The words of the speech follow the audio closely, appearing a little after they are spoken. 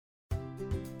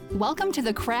Welcome to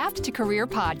the Craft to Career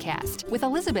podcast with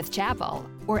Elizabeth Chappell,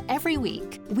 where every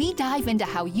week we dive into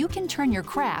how you can turn your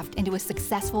craft into a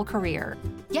successful career.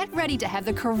 Get ready to have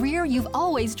the career you've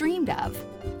always dreamed of.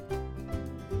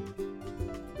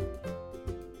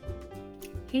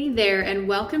 Hey there, and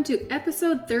welcome to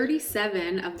episode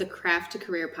 37 of the Craft to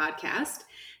Career podcast.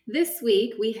 This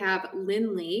week we have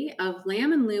Lynley of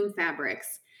Lamb & Loom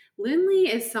Fabrics.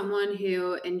 Lynley is someone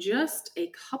who, in just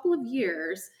a couple of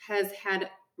years, has had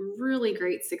really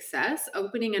great success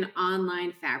opening an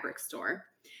online fabric store.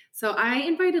 So I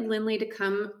invited Lynley to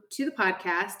come to the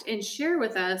podcast and share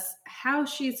with us how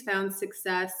she's found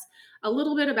success, a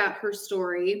little bit about her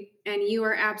story, and you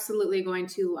are absolutely going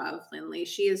to love Lynley.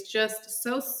 She is just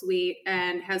so sweet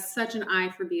and has such an eye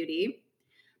for beauty.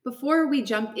 Before we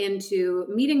jump into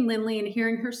meeting Lynley and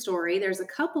hearing her story, there's a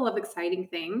couple of exciting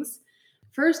things.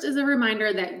 First is a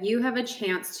reminder that you have a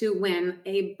chance to win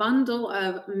a bundle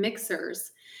of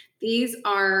mixers. These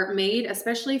are made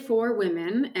especially for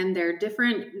women, and they're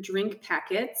different drink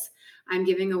packets. I'm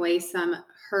giving away some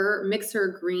Her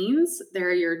Mixer Greens.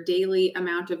 They're your daily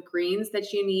amount of greens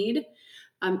that you need.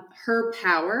 Her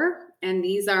Power, and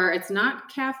these are, it's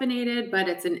not caffeinated, but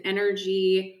it's an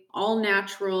energy,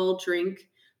 all-natural drink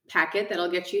packet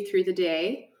that'll get you through the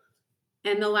day.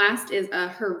 And the last is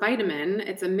Her Vitamin.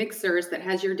 It's a mixers that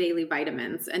has your daily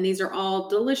vitamins. And these are all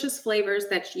delicious flavors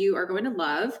that you are going to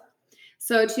love.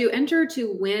 So to enter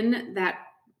to win that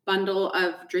bundle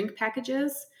of drink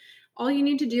packages, all you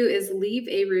need to do is leave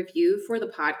a review for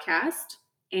the podcast.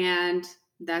 And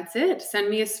that's it. Send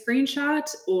me a screenshot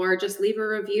or just leave a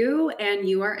review and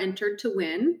you are entered to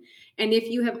win. And if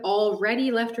you have already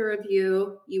left a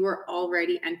review, you are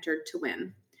already entered to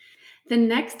win. The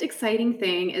next exciting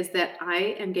thing is that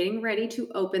I am getting ready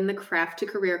to open the Craft to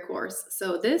Career course.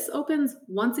 So this opens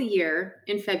once a year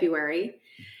in February.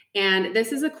 And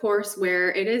this is a course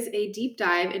where it is a deep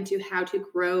dive into how to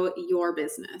grow your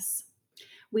business.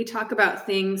 We talk about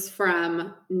things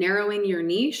from narrowing your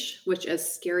niche, which,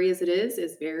 as scary as it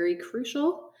is very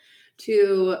crucial,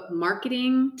 to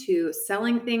marketing, to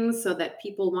selling things so that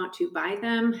people want to buy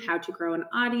them, how to grow an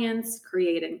audience,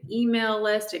 create an email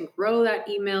list and grow that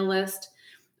email list.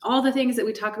 All the things that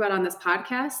we talk about on this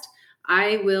podcast,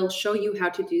 I will show you how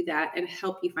to do that and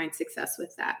help you find success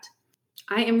with that.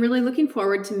 I am really looking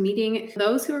forward to meeting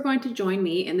those who are going to join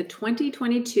me in the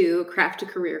 2022 Craft to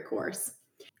Career course.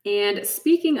 And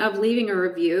speaking of leaving a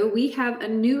review, we have a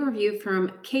new review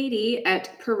from Katie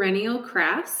at Perennial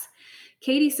Crafts.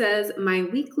 Katie says, "My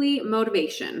weekly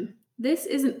motivation. This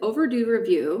is an overdue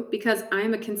review because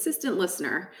I'm a consistent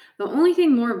listener. The only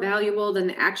thing more valuable than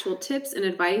the actual tips and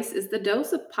advice is the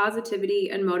dose of positivity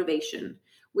and motivation.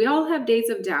 We all have days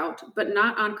of doubt, but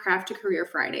not on Craft to Career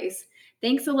Fridays.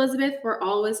 Thanks, Elizabeth, for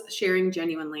always sharing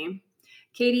genuinely."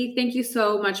 Katie, thank you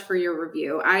so much for your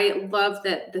review. I love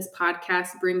that this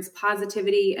podcast brings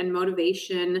positivity and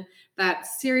motivation. That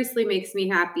seriously makes me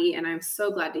happy, and I'm so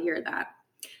glad to hear that.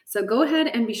 So go ahead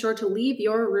and be sure to leave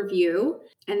your review,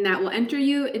 and that will enter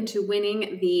you into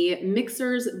winning the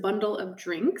Mixers bundle of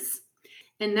drinks.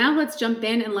 And now let's jump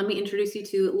in and let me introduce you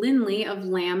to Lynley of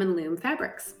Lamb & Loom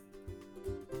Fabrics.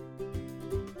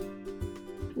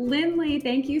 Lynley,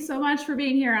 thank you so much for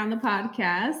being here on the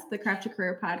podcast, the Craft to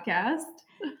Career podcast.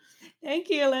 Thank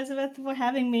you, Elizabeth, for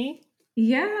having me.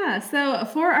 Yeah. So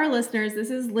for our listeners, this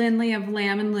is Lynley of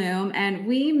Lamb & Loom, and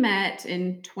we met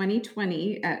in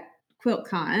 2020 at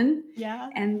QuiltCon. Yeah.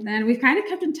 And then we've kind of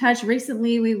kept in touch.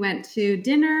 Recently, we went to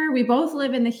dinner. We both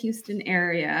live in the Houston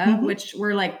area, which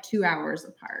we're like 2 hours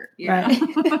apart. Right.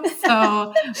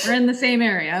 So we're in the same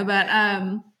area. But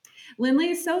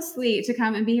Lynley is so sweet to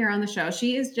come and be here on the show.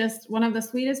 She is just one of the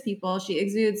sweetest people. She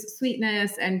exudes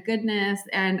sweetness and goodness.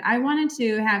 And I wanted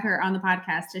to have her on the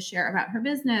podcast to share about her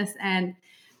business and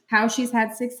how she's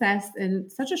had success in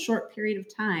such a short period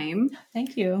of time.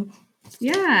 Thank you.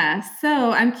 Yeah.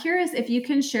 So I'm curious if you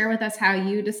can share with us how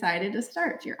you decided to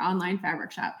start your online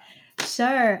fabric shop.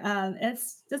 Sure.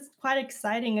 It's just quite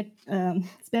exciting.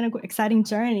 It's been an exciting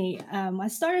journey. I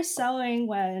started sewing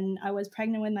when I was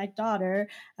pregnant with my daughter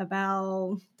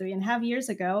about 3.5 years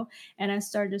ago. And I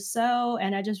started to sew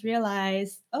and I just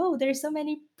realized, oh, there's so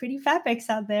many pretty fabrics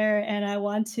out there and I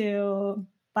want to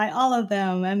buy all of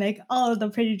them and make all of the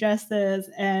pretty dresses.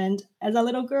 And as a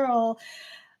little girl,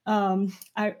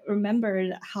 I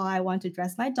remembered how I wanted to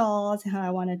dress my dolls, how I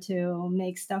wanted to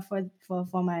make stuff for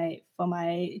my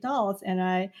dolls, and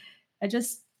I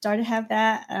just started to have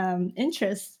that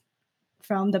interest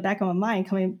from the back of my mind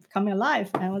coming alive.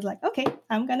 And I was like, okay,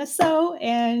 I'm gonna sew,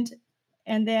 and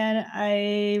And then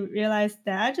I realized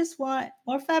that I just want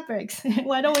more fabrics.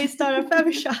 Why don't we start a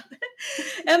fabric shop?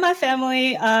 And my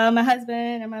family, my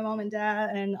husband and my mom and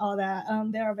dad and all that,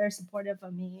 they are very supportive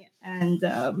of me. And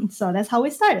so that's how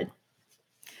we started.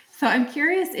 So I'm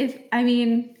curious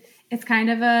it's kind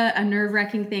of a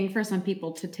nerve-wracking thing for some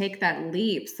people to take that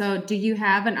leap. So do you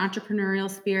have an entrepreneurial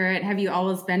spirit? Have you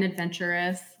always been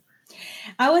adventurous?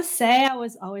 I would say I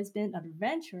was always been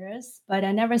adventurous, but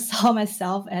I never saw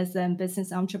myself as a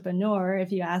business entrepreneur.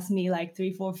 If you asked me like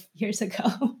 3, 4 years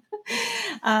ago,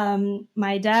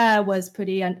 my dad was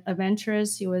pretty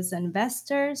adventurous. He was an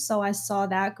investor, so I saw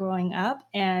that growing up,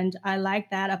 and I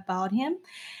liked that about him.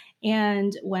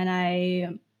 And when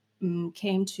I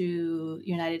came to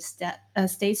United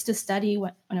States to study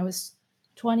when I was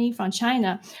 20 from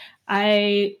China,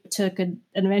 I took an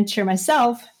adventure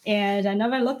myself and I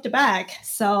never looked back.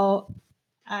 So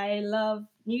I love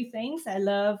new things. I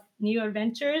love new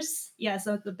adventures. Yeah,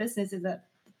 so the business is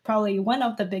probably one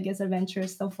of the biggest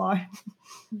adventures so far.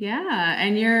 Yeah,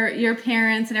 and your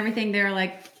parents and everything, they're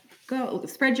like, go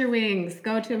spread your wings,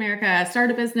 go to America, start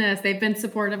a business. They've been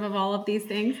supportive of all of these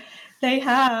things. They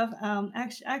have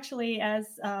actually, as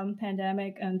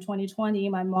pandemic in 2020,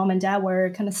 my mom and dad were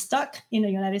kind of stuck in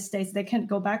the United States. They couldn't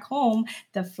go back home.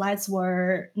 The flights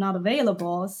were not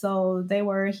available, so they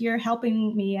were here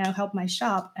helping me and help my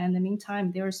shop. And in the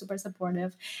meantime, they were super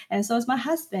supportive. And so is my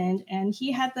husband, and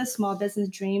he had the small business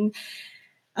dream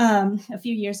a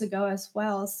few years ago as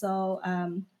well. So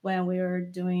when we were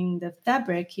doing the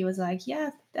fabric, he was like, "Yeah,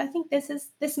 I think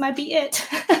this might be it."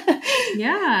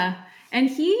 Yeah. And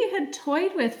he had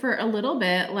toyed with for a little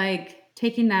bit, like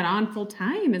taking that on full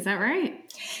time. Is that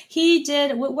right? He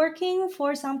did working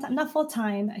for some time, not full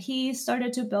time. He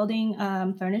started to building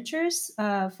furnitures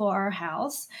for our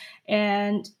house,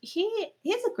 and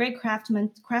he's a great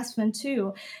craftsman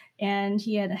too, and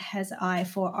he has an eye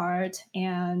for art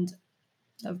and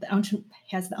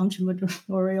has the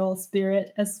entrepreneurial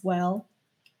spirit as well.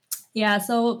 Yeah,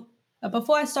 so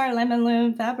before I started Lemon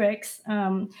Loom Fabrics,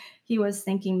 he was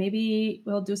thinking maybe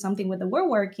we'll do something with the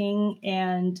woodworking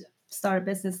and start a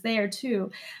business there too.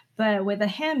 But with a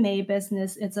handmade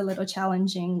business, it's a little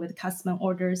challenging with custom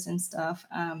orders and stuff.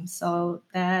 So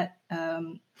that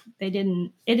it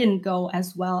didn't go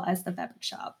as well as the fabric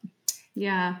shop.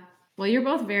 Yeah. Well, you're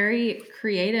both very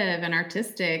creative and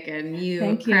artistic and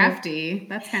Thank you. Crafty.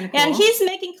 That's kind of cool. And he's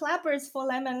making clappers for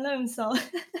Lemon Loom, so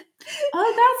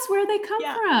oh, that's where they come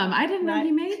from. I didn't know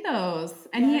he made those.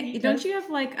 And he don't you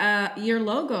have like your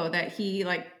logo that he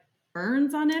like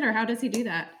burns on it, or how does he do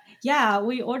that? Yeah,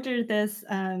 we ordered this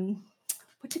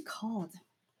what's it called?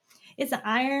 It's an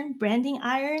iron, branding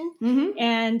iron,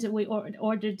 and we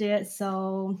ordered it.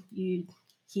 So you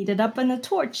heat it up on the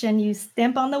torch and you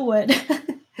stamp on the wood.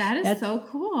 That is so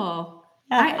cool.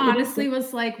 Yeah, I honestly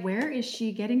was like, where is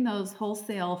she getting those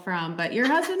wholesale from? But your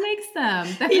husband makes them.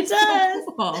 That is so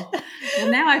cool.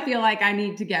 Well, now I feel like I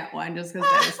need to get one just because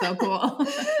that is so cool.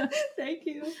 Thank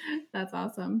you. That's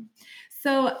awesome.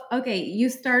 So, okay, you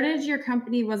started your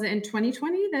company, was it in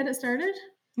 2020 that it started?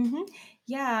 Mm-hmm.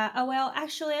 Yeah, well,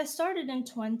 actually, I started in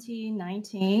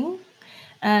 2019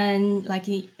 and like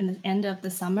in the end of the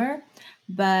summer,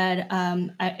 but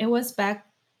it was back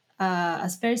a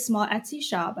very small Etsy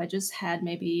shop. I just had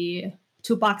maybe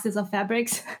 2 boxes of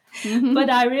fabrics, but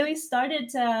I really started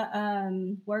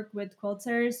to work with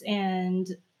quilters and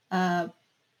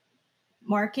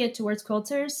market towards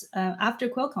quilters after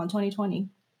QuiltCon 2020.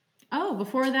 Oh,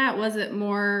 before that, was it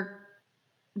more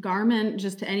garment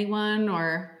just to anyone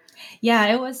or? Yeah,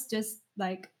 it was just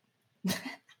like, I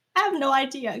have no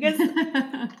idea because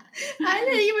I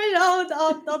didn't even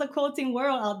know all the quilting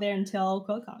world out there until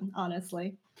QuiltCon,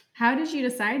 honestly. How did you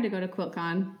decide to go to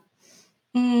QuiltCon?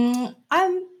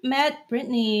 I met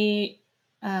Brittany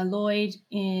Lloyd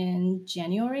in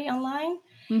January online,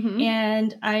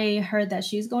 and I heard that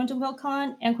she's going to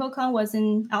QuiltCon, and QuiltCon was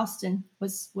in Austin,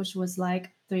 which was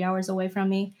like 3 hours away from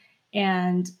me,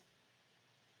 and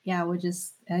yeah,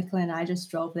 Ecklin and I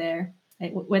just drove there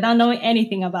without knowing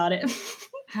anything about it.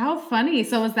 How funny.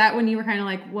 So was that when you were kind of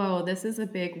like, whoa, this is a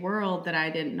big world that I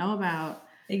didn't know about?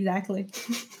 Exactly.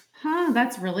 Huh,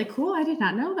 that's really cool. I did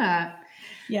not know that.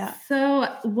 Yeah. So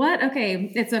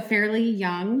it's a fairly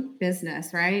young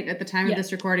business, right? At the time of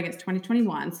this recording, it's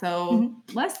 2021. So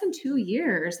less than 2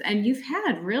 years. And you've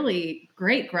had really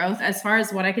great growth as far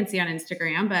as what I can see on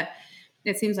Instagram, but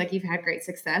it seems like you've had great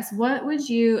success. What would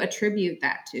you attribute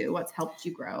that to? What's helped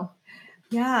you grow?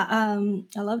 Yeah,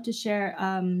 I love to share.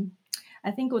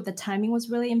 I think the timing was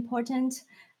really important.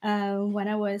 When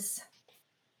I was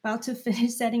about to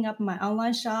finish setting up my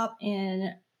online shop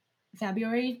in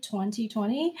February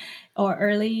 2020 or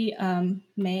early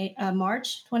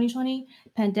March 2020,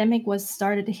 pandemic was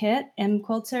started to hit, and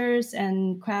quilters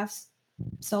and crafts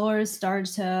sewers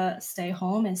started to stay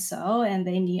home and sew, and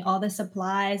they need all the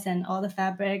supplies and all the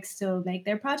fabrics to make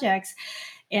their projects.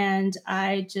 And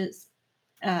I just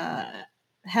uh,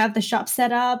 have the shop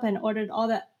set up and ordered all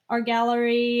the art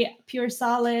gallery, pure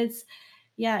solids.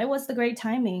 Yeah, it was the great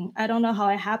timing. I don't know how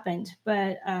it happened,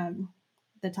 but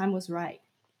the time was right.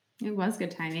 It was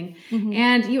good timing. Mhm.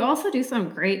 And you also do some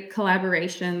great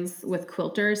collaborations with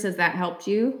quilters. Has that helped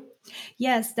you?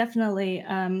 Yes, definitely.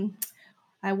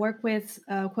 I work with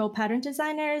quilt pattern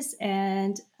designers,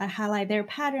 and I highlight their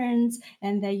patterns,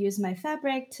 and they use my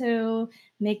fabric to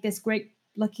make this great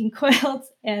looking quilt.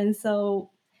 And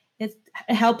so it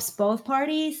helps both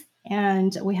parties,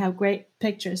 and we have great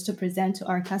pictures to present to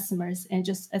our customers, and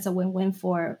just as a win-win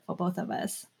for both of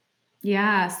us.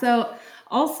 Yeah. So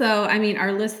also, I mean,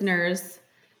 our listeners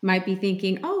might be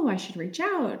thinking, oh, I should reach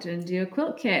out and do a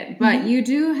quilt kit. But Mhm. you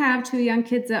do have two young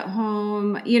kids at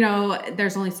home. You know,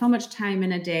 there's only so much time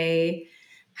in a day.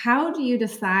 How do you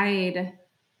decide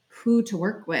who to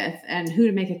work with and who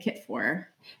to make a kit for?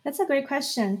 That's a great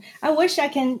question. I wish I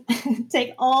can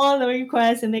take all the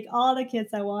requests and make all the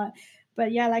kits I want.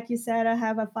 But yeah, like you said, I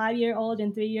have a 5-year-old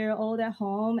and 3-year-old at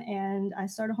home, and I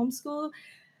started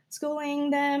schooling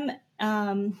them.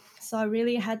 So I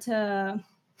really had to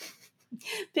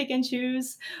pick and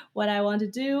choose what I want to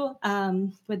do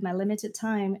with my limited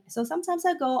time. So sometimes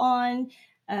I go on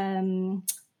um,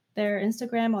 their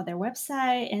Instagram or their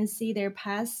website and see their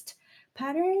past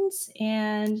patterns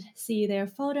and see their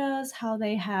photos, how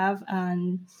they have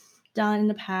done in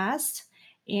the past,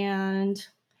 and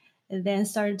then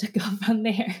started to go from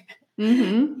there.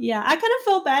 Mm-hmm. Yeah, I kind of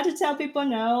feel bad to tell people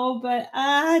no, but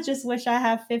I just wish I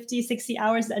have 50, 60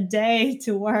 hours a day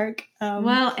to work.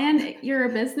 Well, and you're a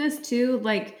business too.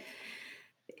 Like,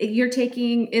 you're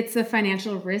taking it's a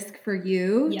financial risk for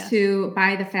you Yeah. to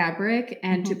buy the fabric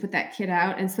and to Mhm. put that kit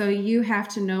out, and so you have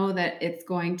to know that it's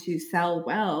going to sell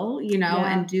well, you know,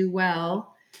 Yeah. and do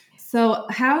well. So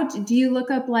how do you look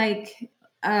up like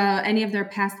any of their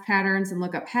past patterns and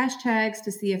look up hashtags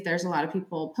to see if there's a lot of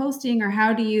people posting, or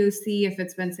how do you see if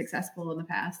it's been successful in the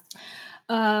past?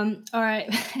 All right.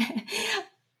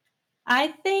 I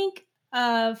think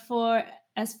for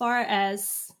as far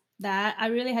as that, I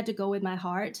really had to go with my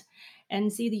heart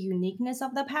and see the uniqueness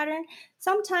of the pattern.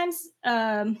 Sometimes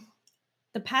the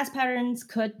past patterns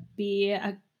could be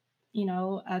a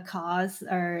cause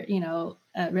or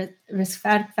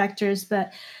factors,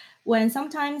 but when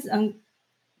sometimes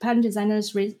pattern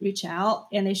designers reach out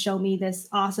and they show me this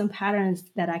awesome patterns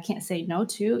that I can't say no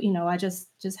to, I just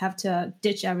have to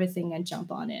ditch everything and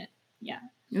jump on it. Yeah.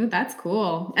 Oh, that's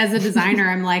cool. As a designer,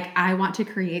 I'm like, I want to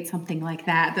create something like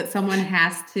that someone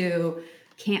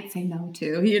can't say no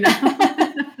to, you know?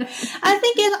 I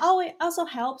think it always also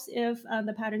helps if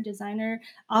the pattern designer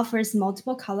offers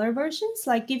multiple color versions,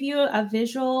 like give you a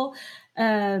visual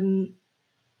um,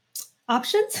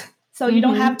 options. So you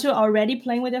don't have Mm-hmm. to already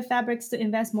playing with the fabrics to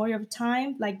invest more of your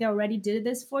time. Like they already did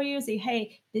this for you. Say,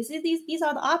 hey, these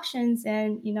are the options,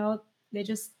 and they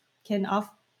just can off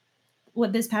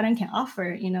what this pattern can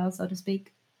offer, so to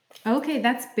speak. Okay,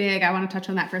 that's big. I want to touch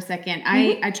on that for a second.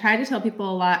 Mhm. I try to tell people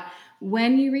a lot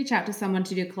when you reach out to someone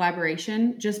to do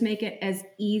collaboration, just make it as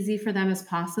easy for them as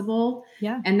possible.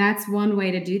 Yeah. And that's one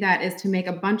way to do that is to make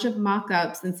a bunch of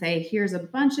mock-ups and say, here's a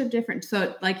bunch of different,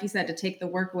 so like you said, to take the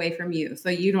work away from you.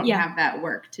 So you don't Yeah. have that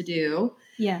work to do.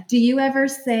 Yeah. Do you ever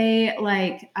say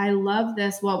like, I love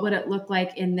this. What would it look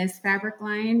like in this fabric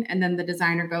line? And then the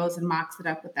designer goes and mocks it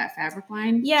up with that fabric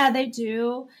line? Yeah, they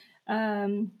do.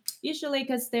 Usually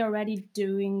because they're already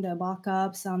doing the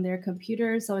mock-ups on their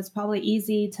computer, so it's probably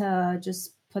easy to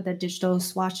just put the digital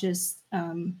swatches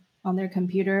on their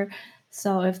computer.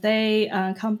 So if they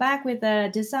come back with a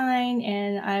design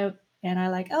and I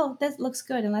like, oh, that looks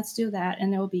good, and let's do that,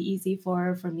 and it will be easy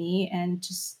for me and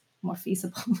just more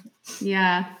feasible.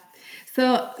 Yeah.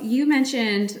 So you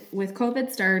mentioned with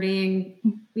COVID starting,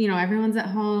 you know, everyone's at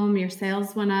home, your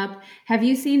sales went up. Have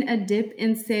you seen a dip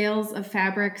in sales of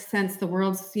fabric since the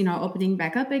world's, you know, opening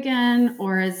back up again,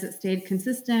 or has it stayed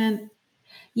consistent?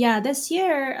 Yeah, this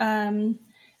year,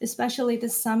 especially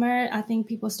this summer, I think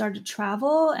people started to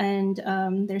travel, and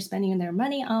they're spending their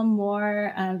money on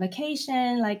more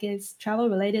vacation, like it's travel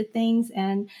related things.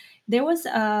 And there was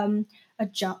a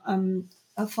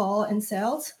fall in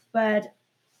sales, but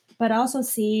I also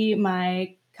see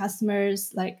my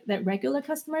customers, like the regular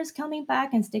customers, coming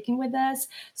back and sticking with us.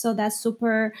 So that's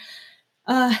super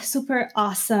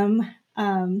awesome.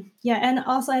 Yeah, and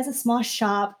also as a small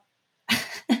shop,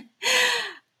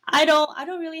 I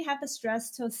don't really have the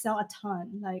stress to sell a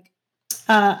ton. Like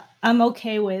I'm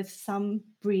okay with some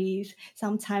breathe,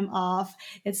 some time off.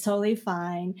 It's totally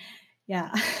fine.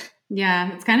 Yeah.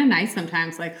 Yeah, it's kind of nice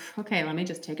sometimes, like, okay, let me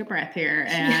just take a breath here.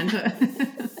 And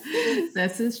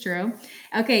this is true.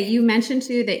 Okay, you mentioned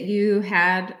too that you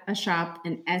had a shop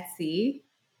in Etsy.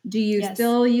 Do you Yes.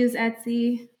 still use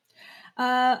Etsy?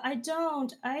 I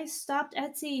don't. I stopped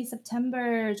Etsy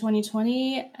September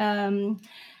 2020. And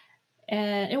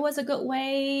it was a good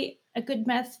way,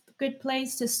 good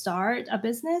place to start a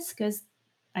business because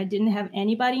I didn't have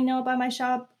anybody know about my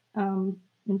shop in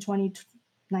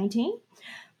 2019.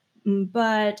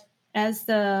 But as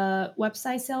the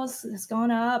website sales has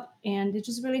gone up, and it's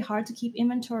just really hard to keep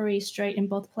inventory straight in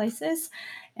both places.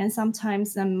 And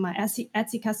sometimes my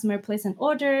Etsy customer place an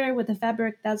order with a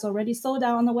fabric that's already sold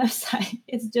out on the website.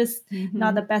 It's just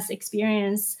not the best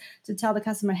experience to tell the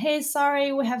customer, hey,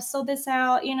 sorry, we have sold this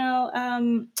out,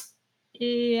 yeah,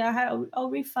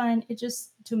 I'll refund. It's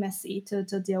just too messy to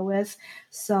deal with.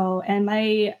 So, and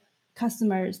my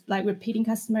customers, like repeating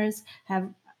customers, have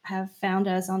found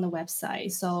us on the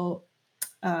website. So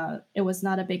it was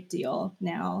not a big deal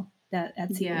now that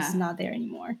Etsy is Yeah. not there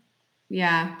anymore.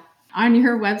 Yeah. On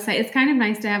your website, it's kind of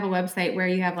nice to have a website where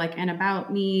you have like an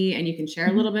about me and you can share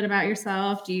a little bit about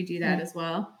yourself. Do you do that as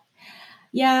well?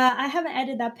 Yeah, I haven't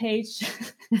added that page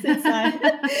since I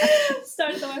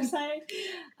started the website,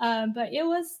 but it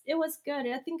was good.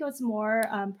 I think it was more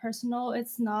personal.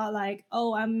 It's not like,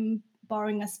 oh, I'm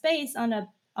borrowing a space on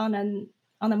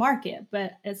the market,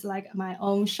 but it's like my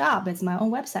own shop. It's my own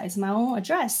website. It's my own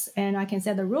address, and I can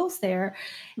set the rules there,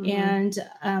 and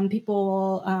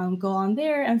people go on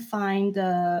there and find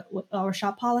our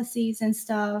shop policies and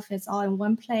stuff. It's all in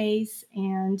one place,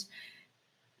 and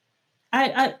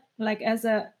I like as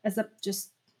a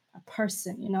just a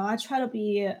person, I try to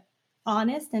be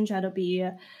honest and try to be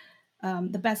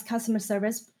the best customer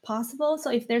service possible. So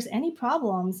if there's any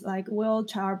problems, like we'll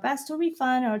try our best to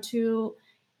refund or to,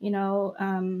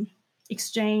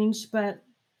 exchange. But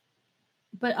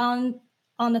on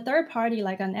the third party,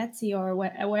 like on Etsy or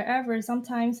wherever,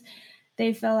 sometimes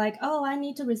they feel like, oh, I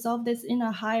need to resolve this in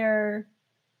a higher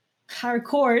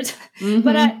court.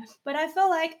 but I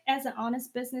feel like as an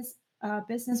honest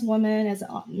businesswoman, as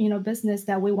a business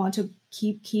that we want to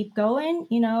keep going,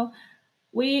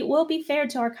 we will be fair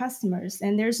to our customers,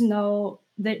 and there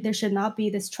should not be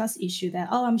this trust issue that,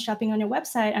 oh, I'm shopping on your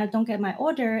website, I don't get my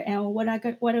order, and what I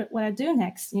do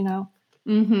next. And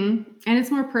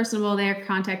it's more personable. They're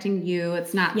contacting you.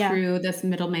 It's not through this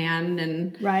middleman.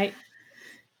 And right.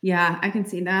 Yeah, I can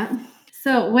see that.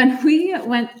 So when we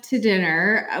went to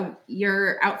dinner,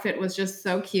 your outfit was just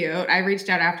so cute. I reached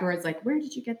out afterwards, like, where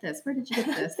did you get this? Where did you get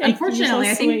this? Unfortunately,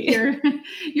 I think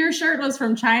your shirt was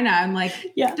from China. I'm like,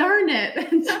 darn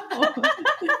it. No.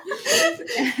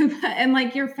 and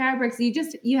like your fabrics, you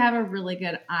have a really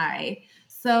good eye.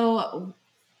 So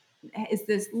is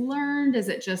this learned? Is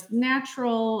it just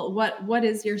natural? What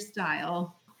is your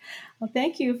style? Well,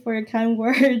 thank you for your kind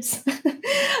words.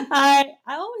 I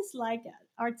always liked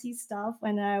artsy stuff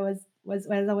when I was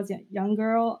a young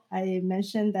girl. I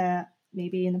mentioned that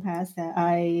maybe in the past that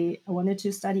I wanted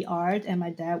to study art, and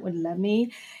my dad would let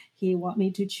me. He want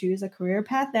me to choose a career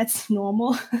path that's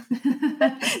normal,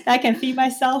 that I can feed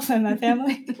myself and my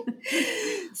family.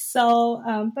 So,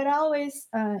 but I always,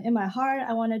 in my heart,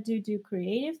 I wanted to do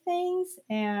creative things,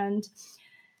 and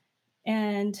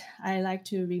I like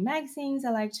to read magazines. I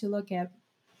like to look at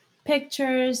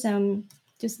pictures and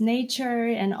just nature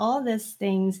and all these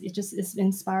things. It just is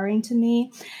inspiring to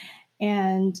me.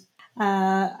 And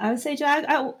I would say,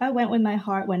 I went with my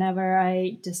heart whenever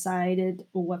I decided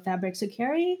what fabrics to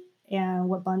carry and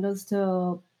what bundles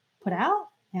to put out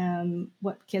and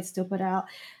what kits to put out.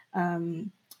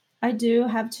 I do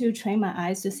have to train my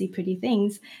eyes to see pretty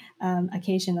things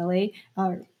occasionally,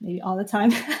 or maybe all the time,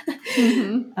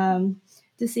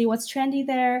 to see what's trendy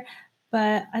there.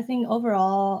 But I think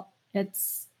overall,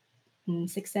 it's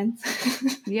sixth sense.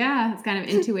 Yeah, it's kind of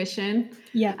intuition.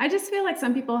 Yeah. I just feel like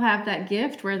some people have that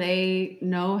gift where they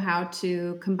know how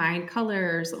to combine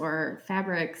colors or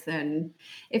fabrics. And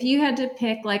if you had to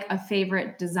pick like a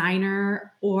favorite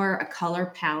designer or a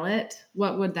color palette,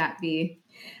 what would that be?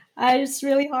 It's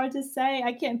really hard to say.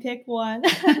 I can't pick one.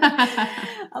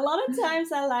 A lot of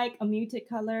times I like a muted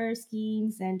color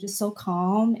schemes and just so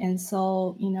calm and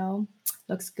so,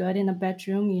 looks good in a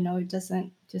bedroom. It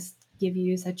doesn't just give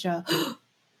you such a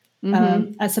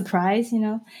surprise,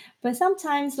 But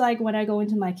sometimes, like when I go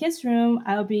into my kids' room,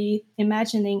 I'll be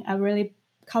imagining a really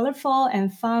colorful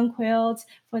and fun quilt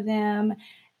for them.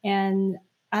 And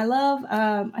I love,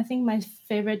 I think my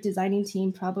favorite designing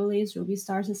team probably is Ruby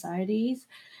Star Societies.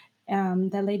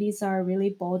 The ladies are really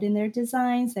bold in their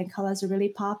designs, and colors are really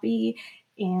poppy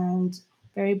and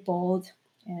very bold.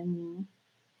 And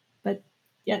but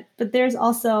but there's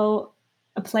also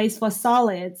a place for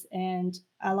solids, and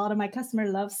a lot of my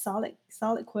customers love solid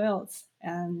quilts,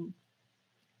 and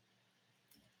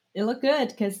they look good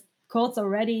because quilts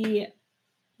already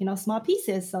small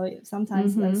pieces, so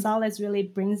sometimes the solids really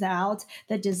brings out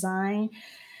the design.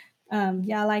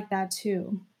 I like that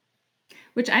too.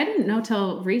 Which I didn't know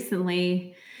till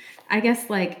recently. I guess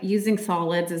like using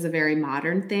solids is a very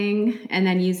modern thing, and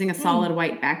then using a solid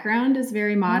white background is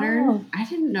very modern. Oh. I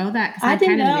didn't know that because I I'm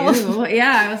didn't kind of know. new.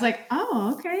 Yeah, I was like,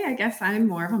 oh, okay. I guess I'm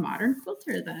more of a modern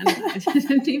quilter then. I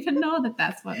didn't even know that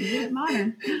that's what made it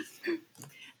modern.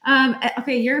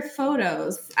 Okay, your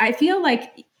photos. I feel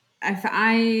like if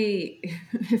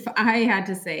I had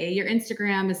to say, your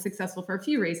Instagram is successful for a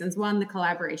few reasons. One, the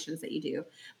collaborations that you do,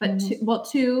 but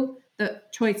two, the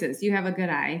choices. You have a good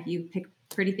eye. You pick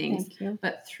pretty things. Thank you.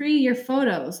 But three, your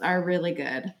photos are really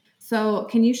good. So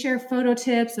can you share photo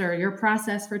tips or your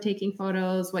process for taking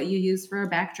photos, what you use for a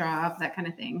backdrop, that kind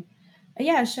of thing?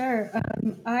 Yeah, sure.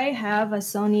 I have a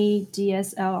Sony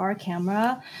DSLR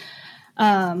camera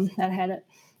that I had it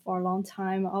for a long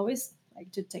time. I always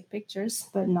like to take pictures,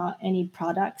 but not any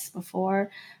products before.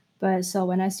 But so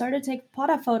when I started to take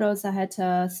product photos, I had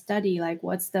to study like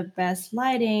what's the best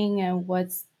lighting and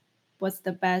what's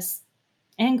the best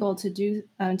angle to do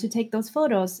to take those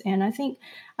photos. And I think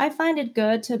I find it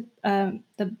good to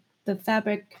the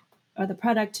fabric or the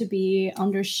product to be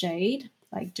under shade,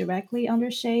 like directly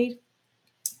under shade.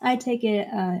 I take it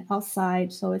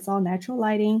outside, so it's all natural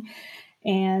lighting,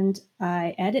 and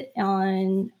I edit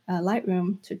on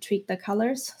Lightroom to tweak the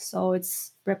colors, so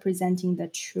it's representing the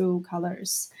true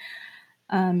colors.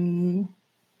 And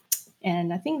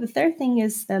I think the third thing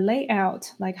is the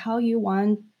layout, like how you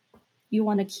want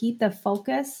to keep the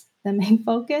focus, the main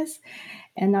focus,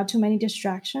 and not too many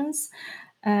distractions.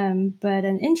 But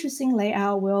an interesting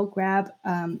layout will grab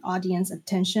audience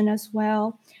attention as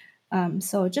well.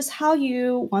 So just how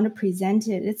you want to present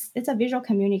it, it's a visual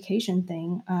communication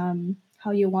thing. How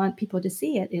you want people to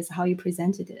see it is how you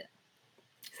presented it.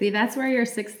 See, that's where your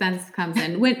sixth sense comes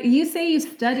in. When you say you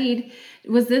studied,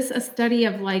 was this a study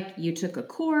of like you took a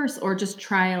course or just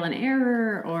trial and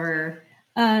error or?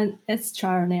 It's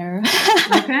trial and error.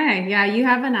 Okay. Yeah, you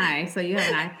have an eye. So you have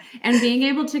an eye. And being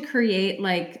able to create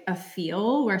like a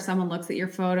feel where someone looks at your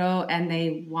photo and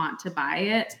they want to buy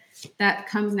it, that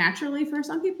comes naturally for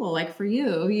some people, like for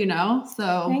you,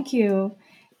 So Thank you.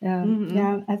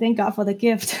 Yeah, I thank God for the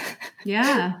gift.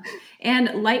 Yeah. And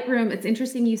Lightroom, it's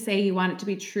interesting you say you want it to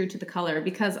be true to the color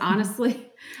because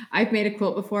honestly, I've made a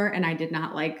quilt before and I did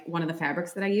not like one of the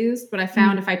fabrics that I used, but I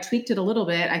found if I tweaked it a little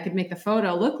bit, I could make the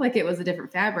photo look like it was a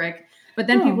different fabric. But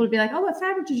then people would be like, "Oh, what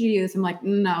fabric did you use?" I'm like,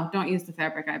 "No, don't use the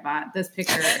fabric I bought. This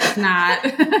picture is not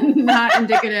not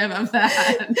indicative of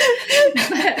that."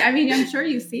 But I mean, I'm sure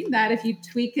you've seen that. If you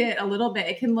tweak it a little bit,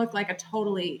 it can look like a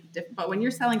totally different. But when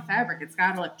you're selling fabric, it's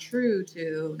got to look true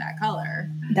to that color.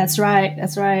 That's right.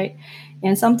 That's right.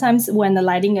 And sometimes when the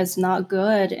lighting is not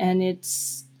good, and it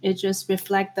just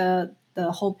reflect the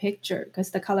whole picture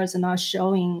because the colors are not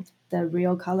showing the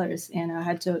real colors, and I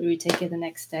had to retake it the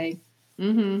next day.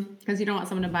 Because you don't want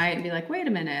someone to buy it and be like, "Wait a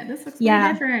minute, this looks way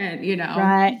different,"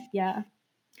 Right. Yeah.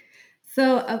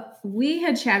 So we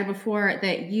had chatted before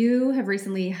that you have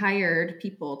recently hired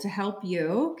people to help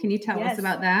you. Can you tell us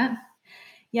about that?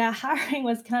 Yeah, hiring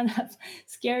was kind of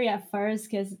scary at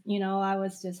first because, I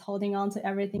was just holding on to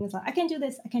everything. It's like, I can do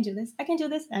this, I can do this, I can do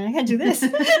this, and I can do this.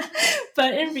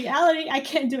 But in reality, I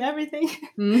can't do everything.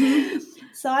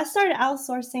 So I started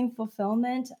outsourcing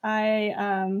fulfillment. I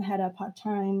had a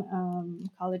part-time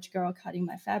college girl cutting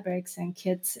my fabrics and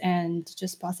kits and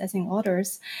just processing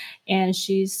orders. And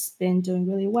she's been doing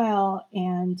really well.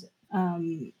 And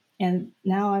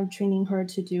now I'm training her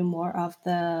to do more of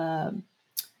the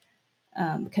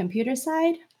computer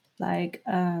side, like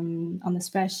on the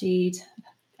spreadsheet,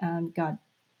 got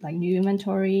like new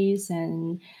inventories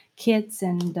and kits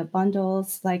and the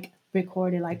bundles, like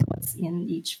recorded like what's in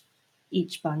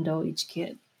each bundle, each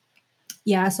kit.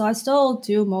 Yeah, so I still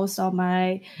do most of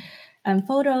my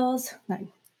photos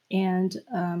and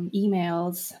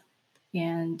emails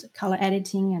and color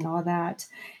editing and all that.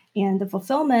 And the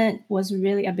fulfillment was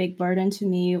really a big burden to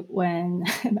me when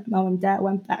my mom and dad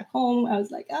went back home. I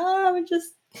was like, I'm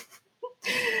just,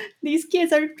 these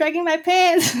kids are dragging my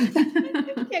pants.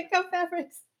 Can't cut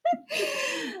fabrics.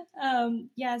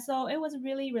 So it was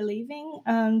really relieving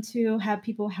to have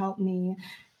people help me.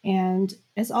 And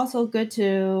it's also good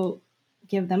to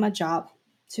give them a job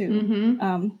too.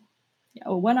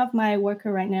 One of my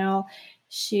worker right now,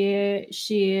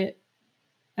 she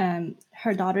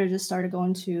her daughter just started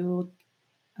going to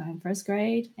first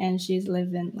grade, and she's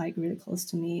living like really close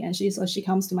to me, and she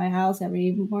comes to my house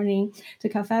every morning to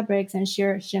cut fabrics, and she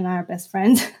and I are best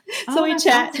friends. So Oh, we that's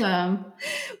chat. awesome.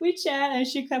 We chat, and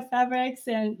she cut fabrics,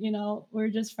 and we're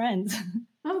just friends.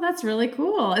 Oh, that's really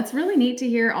cool. It's really neat to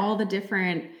hear all the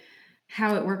different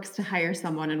how it works to hire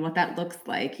someone and what that looks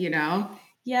like, you know?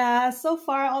 Yeah, so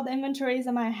far all the inventories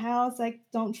in my house, I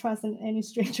don't trust any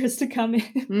strangers to come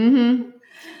in.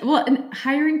 Well, and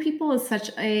hiring people is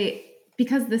such a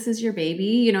because this is your baby,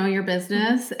 you know, your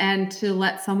business, and to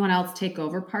let someone else take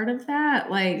over part of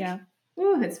that, like, Yeah,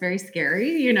 ooh, it's very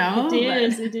scary, you know,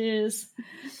 but it is.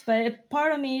 But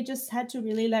part of me just had to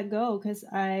really let go, because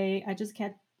I just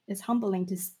can't. It's humbling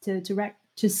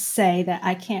to say that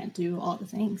I can't do all the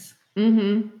things.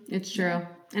 It's true.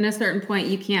 And at a certain point,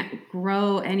 you can't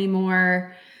grow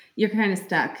anymore. You're kind of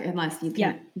stuck unless you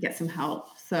Yeah, can get some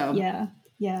help. So, yeah,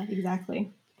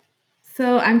 exactly.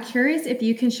 so I'm curious if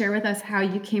you can share with us how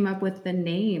you came up with the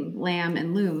name Lamb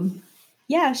and Loom.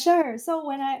 Yeah, sure. So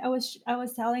when I was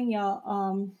telling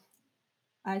y'all,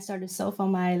 I started to sew for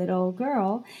my little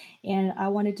girl, and I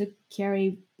wanted to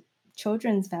carry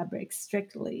children's fabrics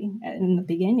strictly in the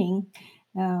beginning,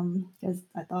 because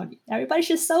I thought everybody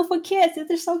should sew for kids.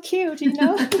 They're so cute,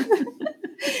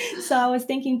 So I was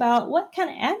thinking about what kind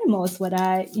of animals would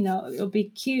it would be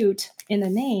cute in the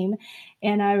name.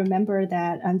 And I remember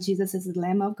that Jesus is the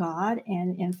Lamb of God,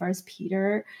 and in First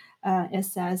Peter, it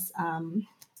says,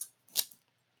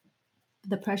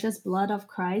 the precious blood of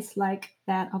Christ, like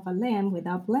that of a lamb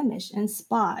without blemish and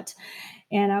spot.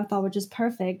 And I thought it was just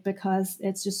perfect, because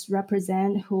it's just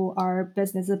represent who our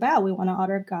business is about. We want to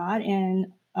honor God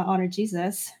and honor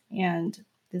Jesus, and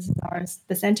this is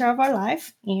the center of our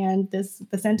life, and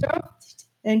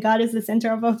and God is the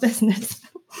center of our business.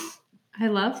 I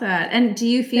love that. And do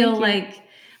you feel Thank you. like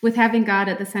with having God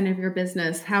at the center of your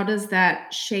business, how does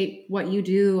that shape what you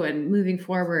do and moving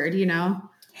forward, you know?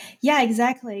 Yeah,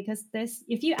 exactly. Because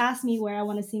if you ask me where I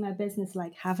want to see my business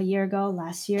like half a year ago,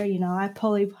 last year, I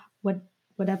probably would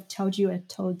have told you a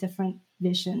total different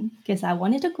vision, because I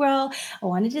wanted to grow. I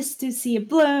wanted just to see it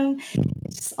bloom,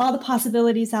 just all the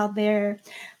possibilities out there.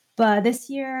 But this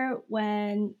year,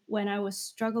 when I was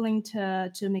struggling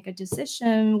to make a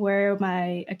decision where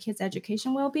my kid's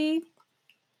education will be,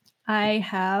 I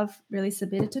have really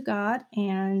submitted to God,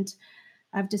 and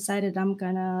I've decided I'm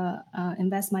gonna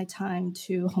invest my time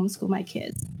to homeschool my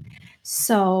kids.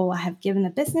 So I have given the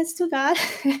business to God,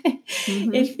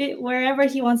 wherever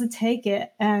He wants to take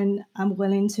it, and I'm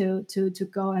willing to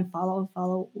go and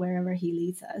follow wherever He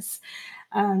leads us.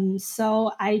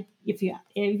 So if you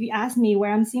ask me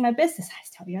where I'm seeing my business, I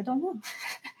tell you I don't know.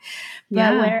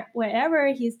 But Yeah.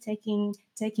 wherever He's taking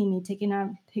me, taking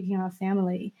our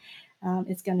family,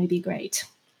 it's going to be great.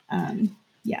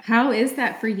 Yeah. How is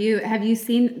that for you? Have you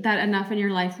seen that enough in your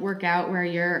life work out where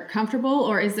you're comfortable,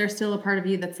 or is there still a part of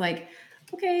you that's like,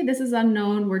 okay, this is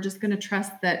unknown. We're just going to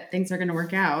trust that things are going to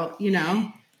work out, you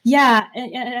know? Yeah.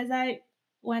 And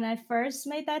when I first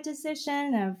made that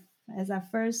decision, as I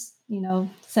first,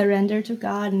 surrender to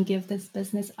God and give this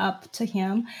business up to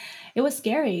Him, it was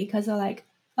scary, because I'm like,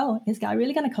 oh, is God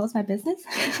really going to close my business?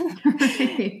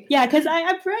 Right. Yeah, because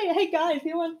I pray, hey God, if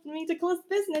you want me to close the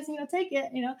business, take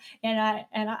it, and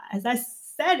as I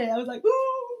said it, I was like,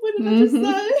 ooh, what did I just say?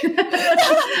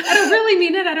 I don't really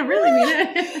mean it. I don't really mean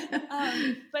it.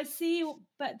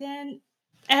 But then,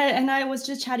 and I was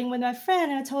just chatting with my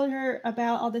friend, and I told her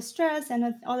about all the stress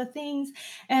and all the things,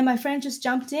 and my friend just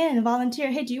jumped in and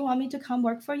volunteered. Hey, do you want me to come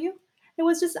work for you? It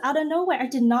was just out of nowhere. I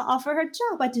did not offer her a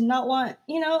job. I did not want,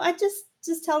 I just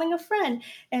telling a friend,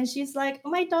 and she's like,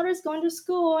 my daughter's going to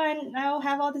school, and I'll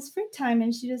have all this free time,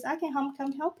 and I can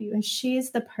come help you. And she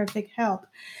is the perfect help.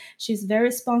 She's very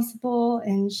responsible,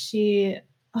 and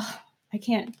I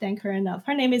can't thank her enough.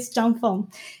 Her name is Zhang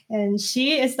Feng, and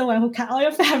she is the one who cut all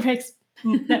your fabrics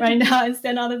right now and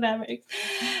send all the fabrics.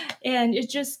 And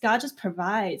God just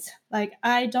provides. Like,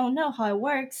 I don't know how it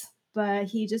works, but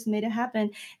He just made it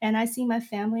happen. And I see my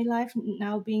family life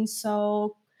now being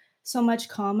so much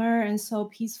calmer and so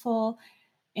peaceful.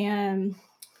 And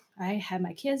I have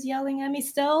my kids yelling at me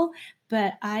still,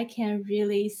 but I can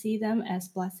really see them as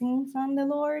blessing from the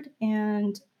Lord,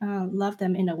 and love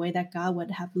them in a way that God would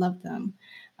have loved them.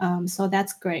 So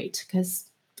that's great,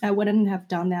 because I wouldn't have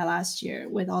done that last year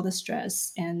with all the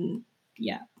stress, and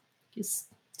yeah, just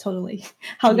totally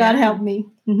how God Yeah. helped me.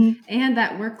 Mm-hmm. And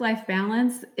that work-life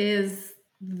balance is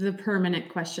the permanent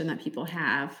question that people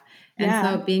have. And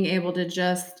so being able to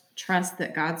just trust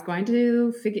that God's going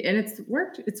to figure, and it's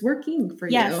working for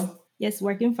Yes. you. Yes,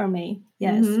 working for me.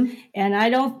 Yes. Mm-hmm. And I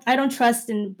don't trust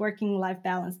in working life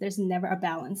balance. There's never a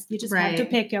balance. You just have to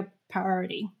pick your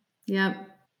priority. Yep.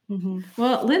 Mm-hmm.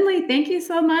 Well, Lindley, thank you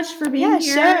so much for being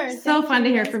here. Sure. So fun to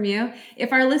hear from you.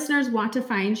 If our listeners want to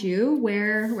find you,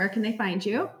 where can they find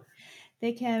you?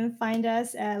 They can find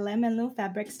us at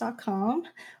lemandloomfabrics.com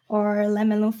or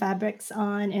Lemon Loom Fabrics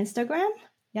on Instagram.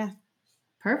 Yeah.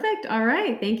 Perfect. All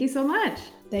right. Thank you so much.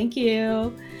 Thank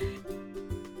you.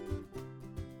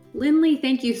 Lindley,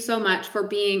 thank you so much for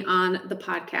being on the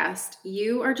podcast.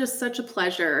 You are just such a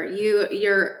pleasure.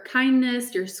 Your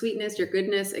kindness, your sweetness, your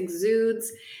goodness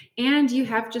exudes, and you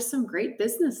have just some great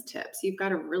business tips. You've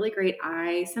got a really great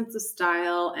eye, sense of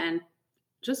style, and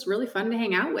just really fun to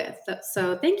hang out with.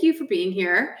 So thank you for being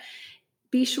here.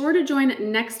 Be sure to join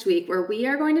next week where we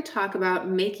are going to talk about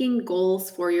making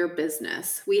goals for your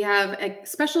business. We have a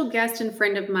special guest and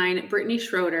friend of mine, Brittany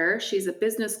Schroeder. She's a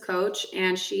business coach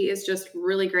and she is just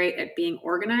really great at being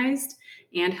organized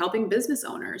and helping business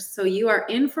owners. So you are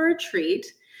in for a treat.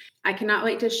 I cannot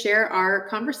wait to share our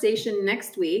conversation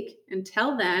next week.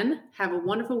 Until then, have a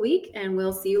wonderful week and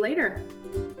we'll see you later.